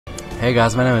Hey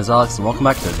guys, my name is Alex and welcome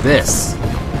back to this.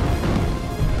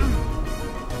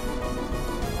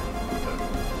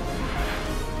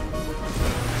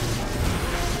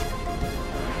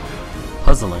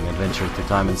 Puzzling adventure through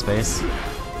time and space.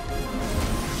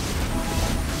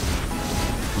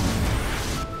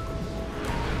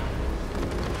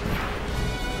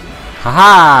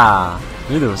 Haha!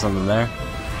 Knew there was something there.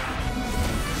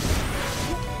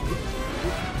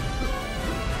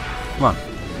 Come on.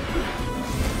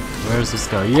 Where does this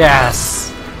go?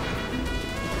 Yes!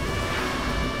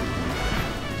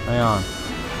 Hang on.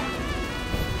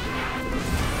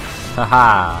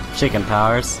 Haha! Chicken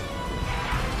powers.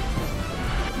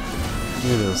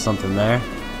 Knew there was something there.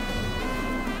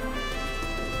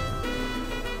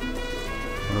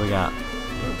 What do we got?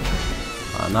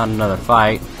 Not another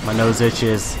fight. My nose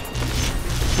itches.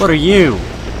 What are you?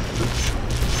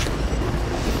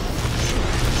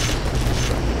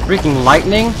 Freaking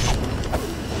lightning?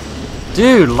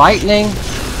 Dude, lightning?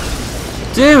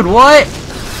 Dude, what?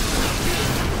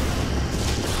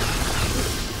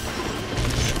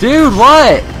 Dude,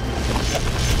 what?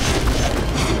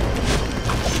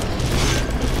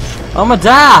 I'ma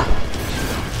die!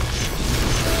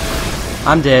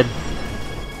 I'm dead.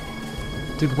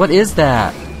 Dude, what is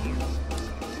that?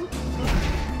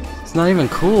 It's not even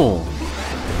cool.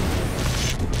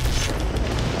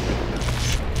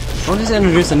 Don't just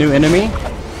introduce a new enemy?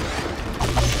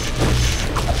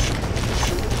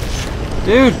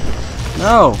 Dude!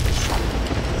 No!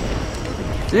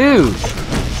 Dude!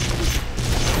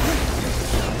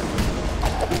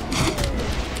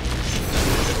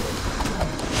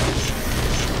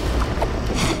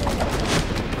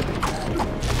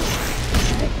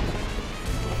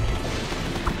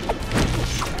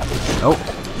 Nope.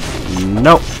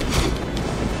 Nope.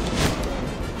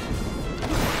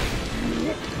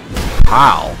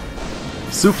 Pow.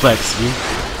 Suplex you.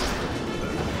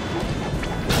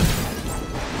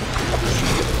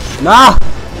 Nah!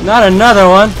 Not another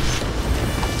one!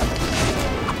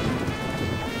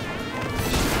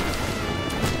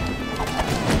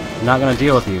 I'm not gonna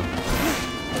deal with you.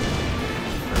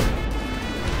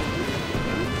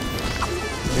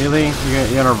 Really?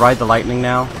 You're gonna ride the lightning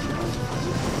now?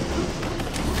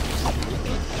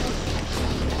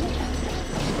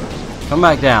 Come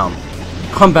back down.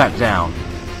 Come back down.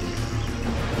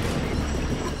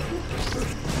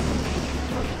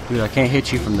 Dude, I can't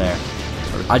hit you from there.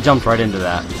 I jumped right into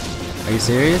that. Are you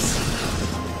serious?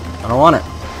 I don't want it.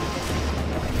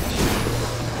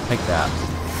 Take that.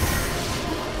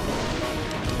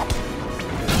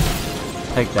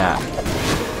 Take that.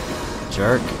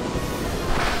 Jerk.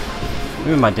 Give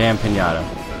me my damn pinata.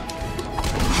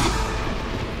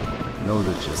 No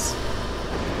riches.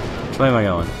 Which way am I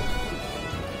going?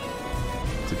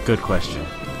 It's a good question.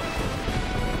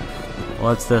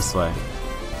 What's this way?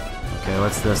 Okay,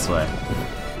 what's this way?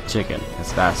 Chicken.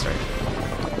 It's faster.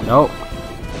 Nope.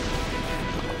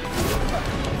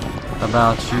 How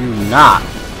about you not?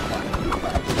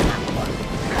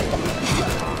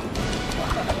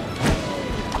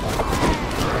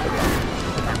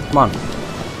 Come on.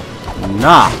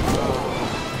 Nah.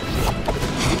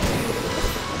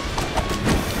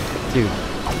 Dude.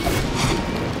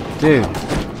 Dude.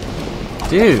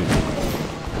 Dude.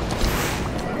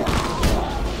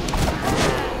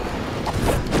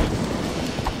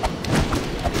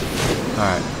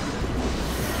 Alright.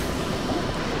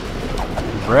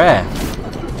 Bruh.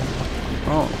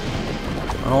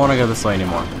 I don't want to go this way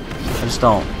anymore. I just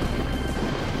don't.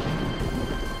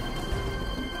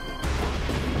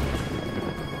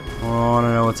 I want to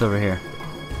know what's over here.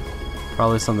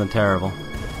 Probably something terrible.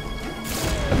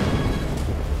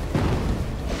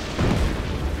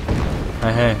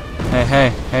 Hey, hey. Hey, hey.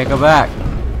 Hey, go back.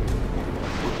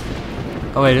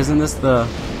 Oh wait, isn't this the...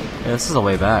 Yeah, this is a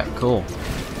way back. Cool.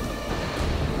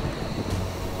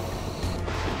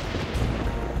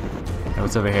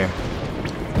 What's over here?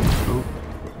 Ooh.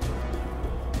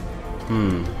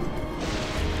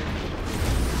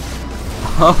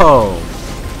 Oh!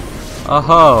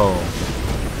 Oh!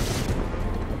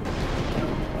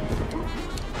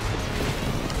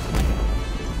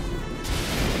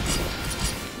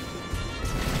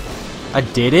 I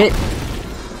did it?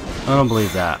 I don't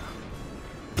believe that.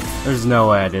 There's no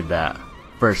way I did that.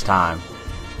 First time.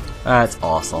 That's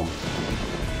awesome.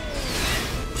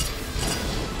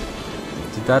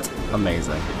 Dude, that's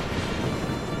amazing.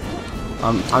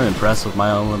 I'm impressed with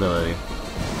my own ability.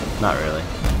 Not really.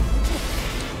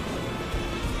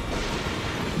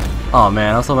 Oh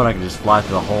man, I was hoping I could just fly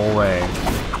through the whole way.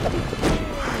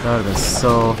 That would have been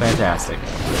so fantastic.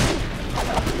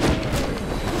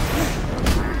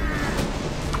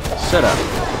 Shut up.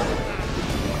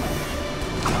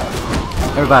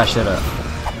 Everybody shut up.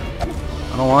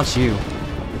 I don't want you.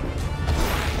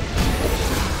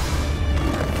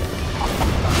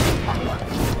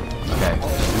 Okay.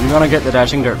 You're gonna get the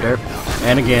dashing derp derp.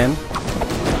 And again.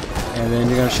 And then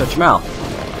you're gonna shut your mouth.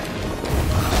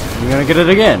 You're gonna get it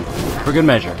again. For good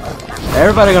measure.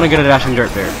 Everybody gonna get a dashing derp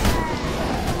derp.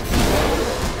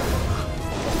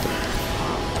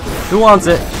 Who wants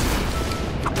it?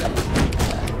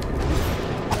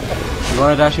 You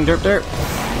want a dashing derp derp?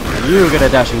 You get a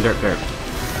dashing derp derp.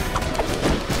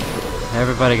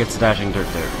 Everybody gets a dashing derp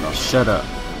derp. Now shut up.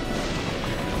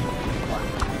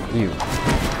 You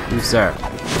sir.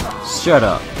 Shut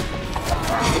up.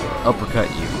 Uppercut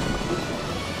you.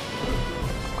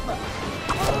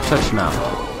 Shut your mouth.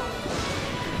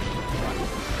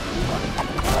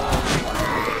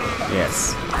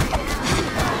 Yes.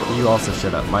 You also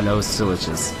shut up. My nose still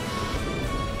itches.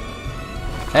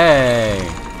 Hey!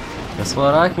 Guess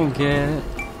what I can get?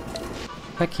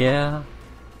 Heck yeah.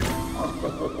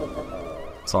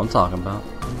 That's what I'm talking about.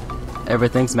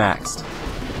 Everything's maxed.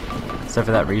 Except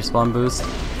for that respawn boost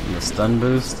and the stun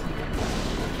boost.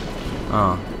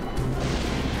 Oh.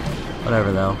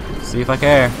 Whatever though. See if I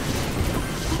care.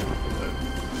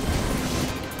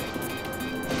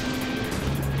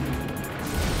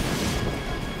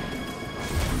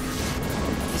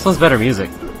 This one's better music.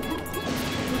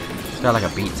 It's got like a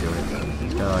beat to it.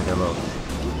 It's got like a little...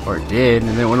 Or it did, and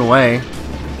then it went away.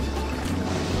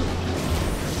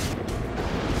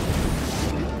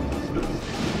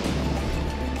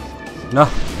 No.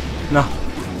 No.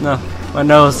 No. My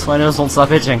nose won't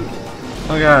stop itching.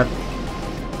 Oh god.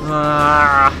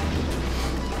 Ah.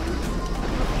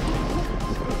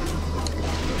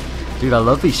 Dude, I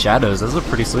love these shadows. Those are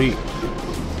pretty sweet.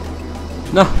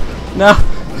 No. No.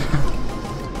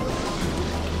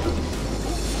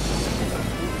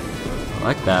 I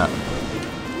like that.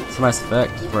 It's a nice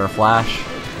effect for a flash.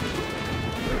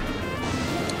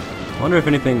 I wonder if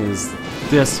anything is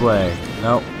this way.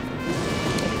 Nope.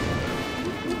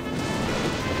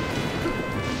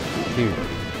 Dude.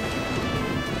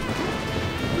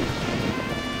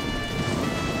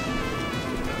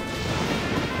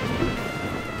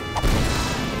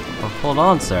 Oh, hold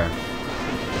on, sir.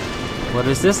 What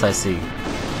is this I see?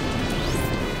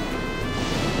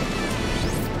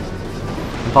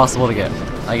 Impossible to get.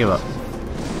 I give up.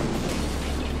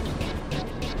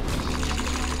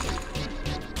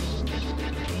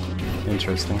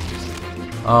 Interesting.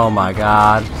 Oh my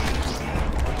god.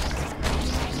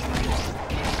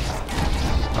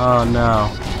 Oh no.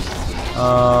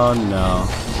 Oh no.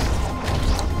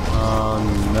 Oh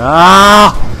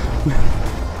no.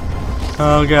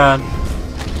 Oh god.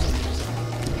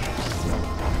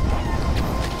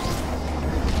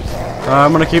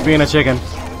 I'm gonna keep being a chicken.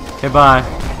 Okay, bye.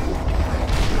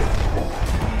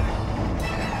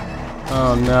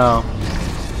 Oh no.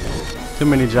 Too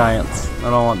many giants. I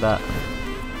don't want that.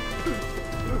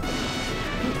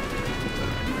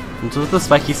 What's with the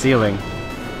spiky ceiling?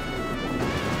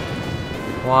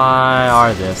 Why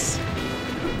are this?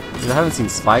 Dude, I haven't seen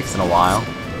spikes in a while.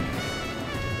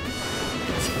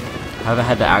 I haven't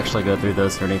had to actually go through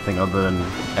those for anything other than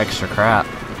extra crap.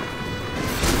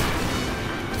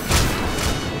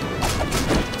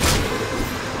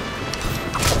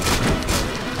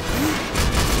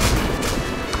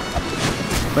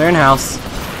 Clearing house.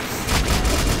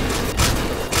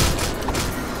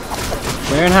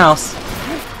 Clearing house.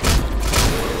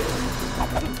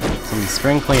 Some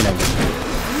spring cleaning.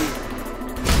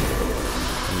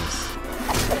 Jeez.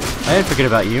 I didn't forget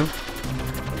about you.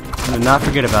 I did not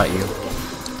forget about you.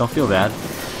 Don't feel bad.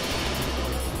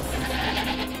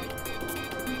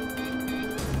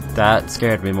 That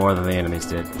scared me more than the enemies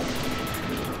did.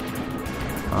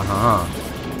 Uh-huh.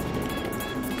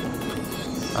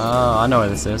 Oh, I know where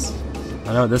this is.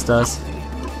 I know what this does.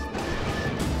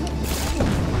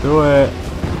 Do it!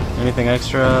 Anything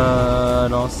extra? I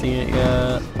don't see it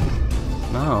yet.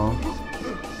 No.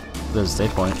 There's a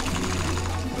save point.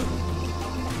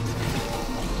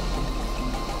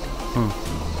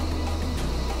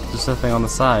 Just a thing on the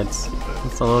sides.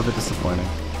 It's a little bit disappointing.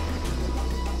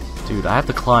 Dude, I have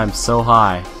to climb so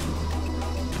high.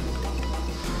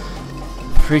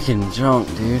 Freaking junk,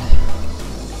 dude.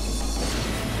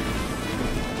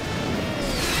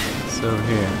 It's over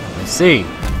here. I see!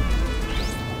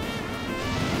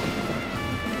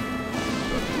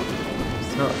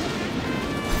 So...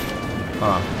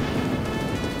 Huh.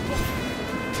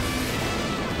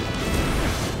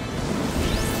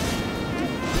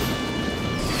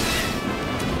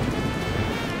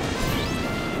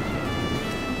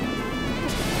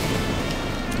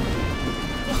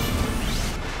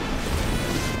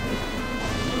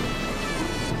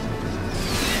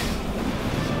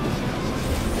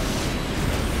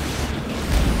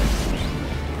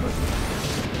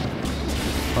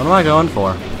 What am I going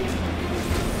for?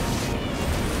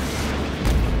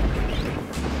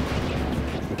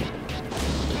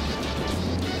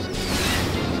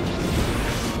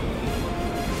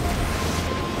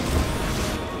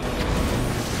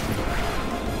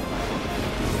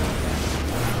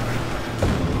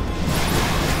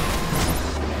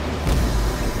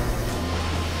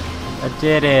 I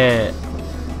did it!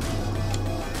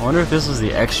 I wonder if this was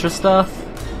the extra stuff?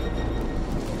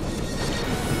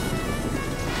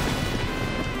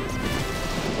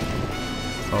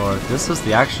 Or if this was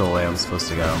the actual way I'm supposed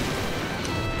to go.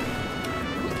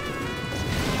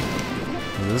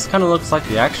 This kind of looks like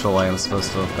the actual way I'm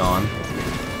supposed to have gone.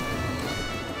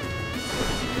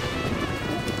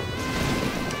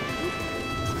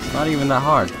 It's not even that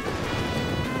hard.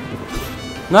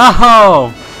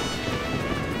 No!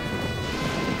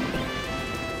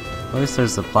 At least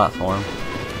there's a platform.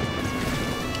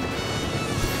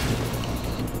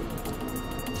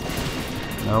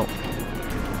 Nope.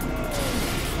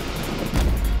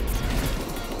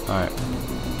 Alright.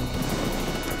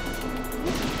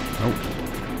 Nope.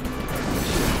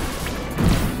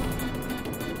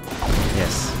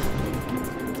 Yes.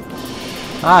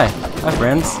 Hi! Hi,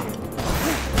 friends.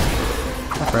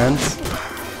 Hi, friends.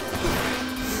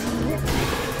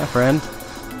 Hi, friend.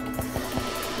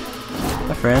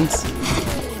 Hi, friends.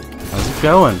 How's it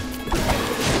going?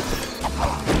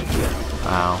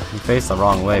 Wow, you faced the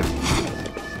wrong way.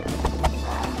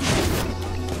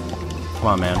 Come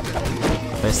on, man.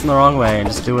 Facing the wrong way and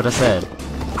just do what I said.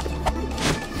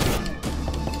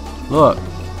 Look.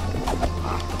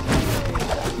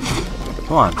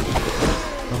 Come on.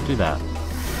 Don't do that.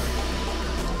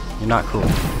 You're not cool.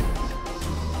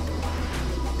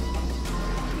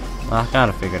 Well, I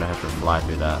kinda figured I had to fly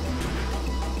through that.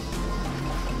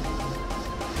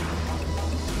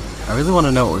 I really want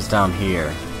to know what was down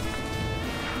here.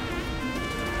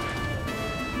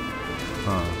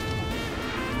 Huh.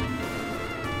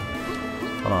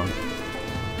 Hold on.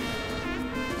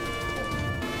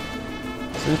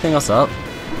 Is there anything else up?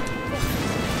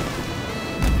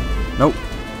 Nope.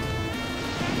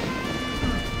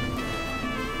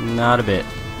 Not a bit.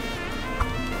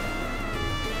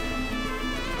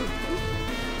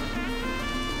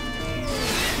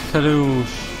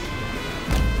 Kadoosh.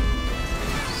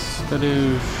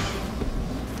 Kadoosh.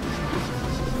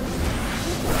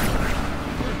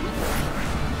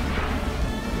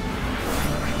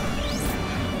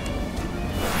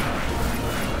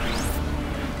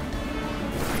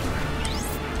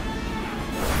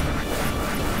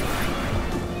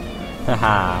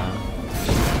 Haha.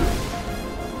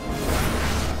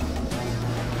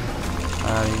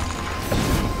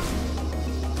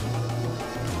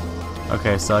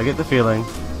 Okay, so I get the feeling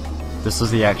this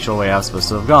was the actual way I was supposed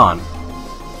to have gone.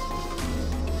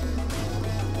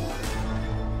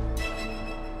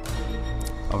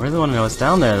 I really want to know what's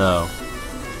down there, though.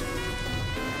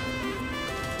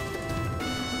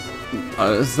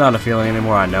 It's not a feeling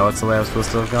anymore. I know it's the way I was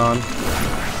supposed to have gone.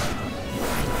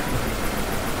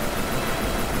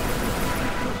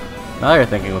 Now you're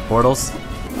thinking with portals.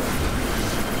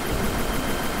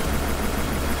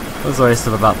 It was a waste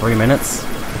of about 3 minutes.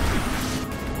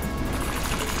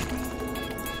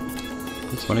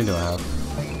 How much money do I have?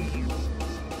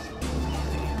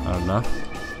 Not enough.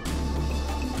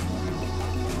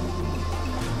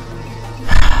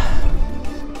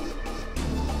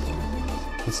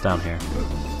 What's down here?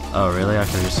 Oh, really? I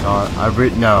can just saw it.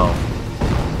 No.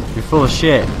 You're full of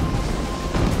shit.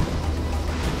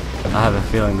 I have a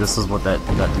feeling this is what that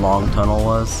long tunnel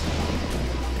was.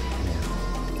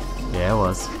 Yeah, it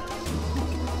was.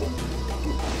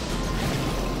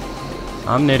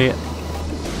 I'm an idiot.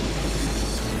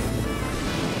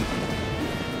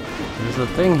 There's a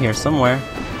thing here somewhere.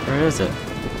 Where is it?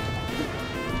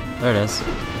 There it is.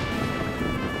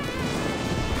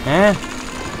 Eh?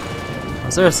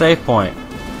 Is there a save point?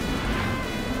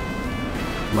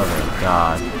 Mother of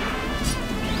God.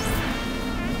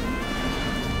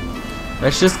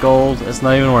 It's just gold. It's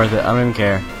not even worth it. I don't even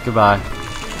care. Goodbye.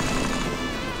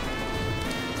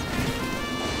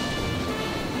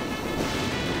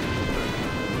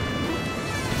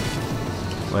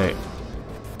 Wait.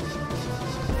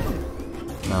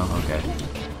 No, okay.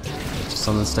 Just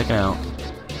something sticking out.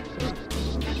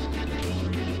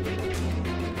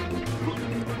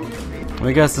 Let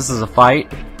me guess this is a fight.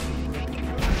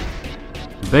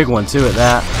 Big one too at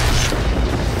that.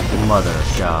 Mother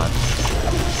of God.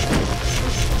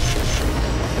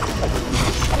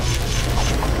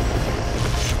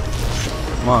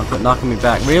 Come on, quit knocking me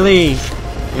back. Really?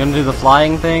 You gonna do the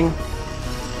flying thing?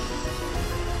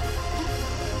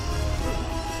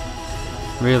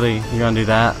 Really? You gonna do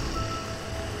that?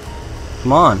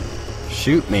 Come on.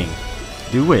 Shoot me.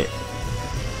 Do it.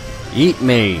 Eat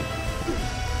me.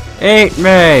 Eat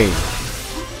me!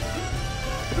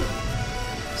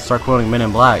 Start quoting Men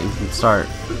in Black. You can start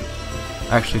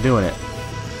actually doing it.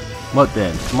 What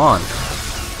then? Come on.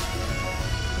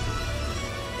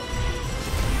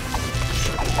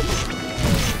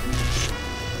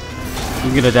 You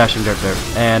can get a dashing derp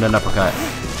derp and an uppercut.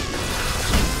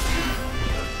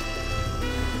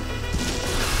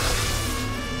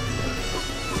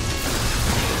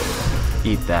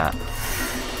 Eat that.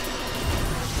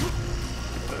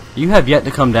 You have yet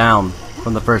to come down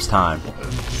from the first time.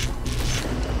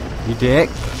 You dick.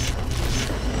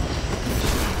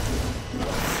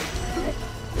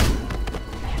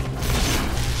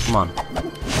 Come on.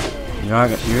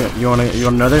 You want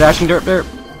another dashing derp derp?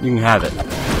 You can have it.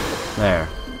 There.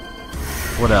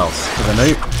 What else? Because I know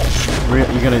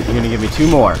you're gonna give me 2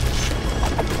 more.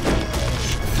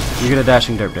 You get a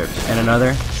dashing derp derp and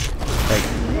another. Take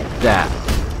that.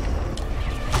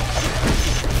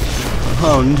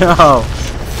 Oh no!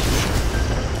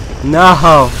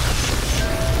 No!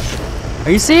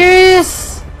 Are you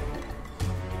serious?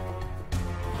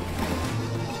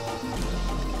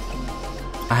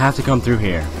 I have to come through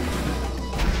here.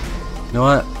 You know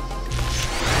what?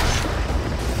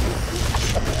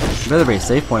 Better be a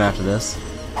safe point after this.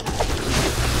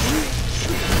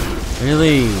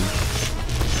 Really?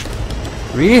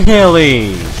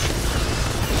 Really?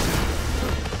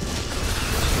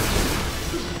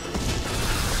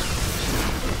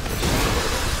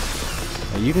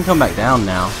 You can come back down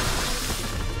now.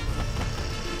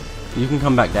 You can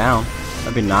come back down.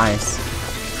 That'd be nice.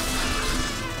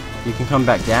 You can come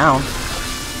back down.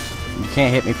 You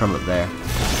can't hit me from up there.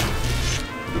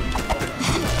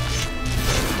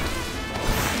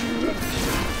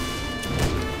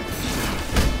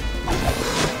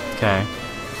 Okay.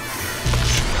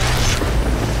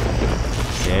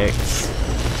 Dicks.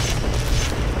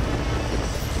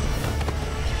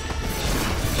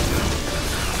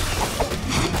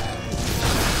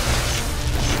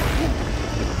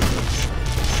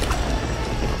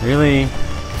 Really?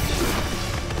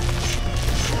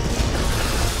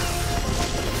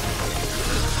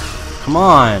 Come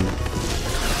on.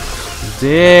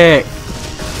 Dick.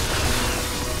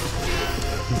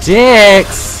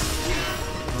 Dicks.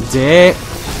 Dick.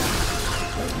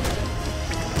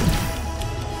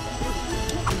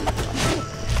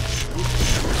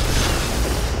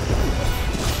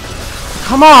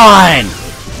 Come on.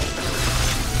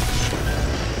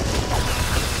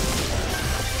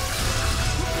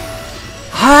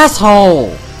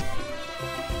 Asshole.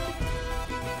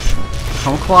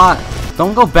 Kumquat,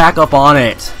 don't go back up on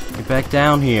it. Get back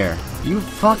down here. You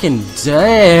fucking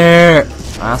dare,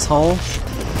 asshole.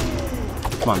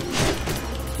 Come on.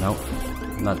 Nope.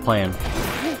 I'm not playing.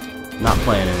 Not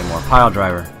playing anymore. Pile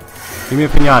driver. Give me a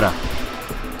pinata.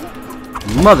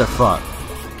 Motherfuck.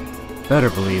 Better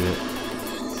believe it.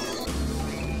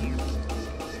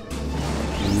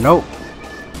 Nope.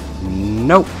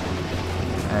 Nope.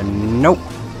 And nope.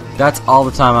 That's all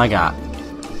the time I got.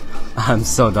 I'm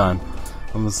so done.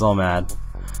 I'm so mad.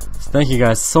 So thank you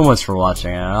guys so much for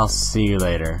watching, and I'll see you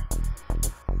later.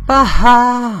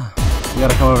 Baha! You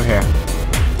gotta come over here.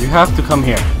 You have to come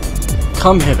here.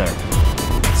 Come hither.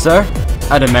 Sir,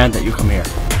 I demand that you come here.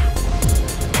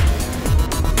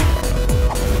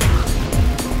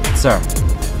 Sir.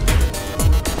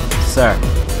 Sir.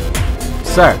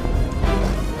 Sir.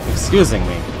 Excusing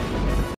me.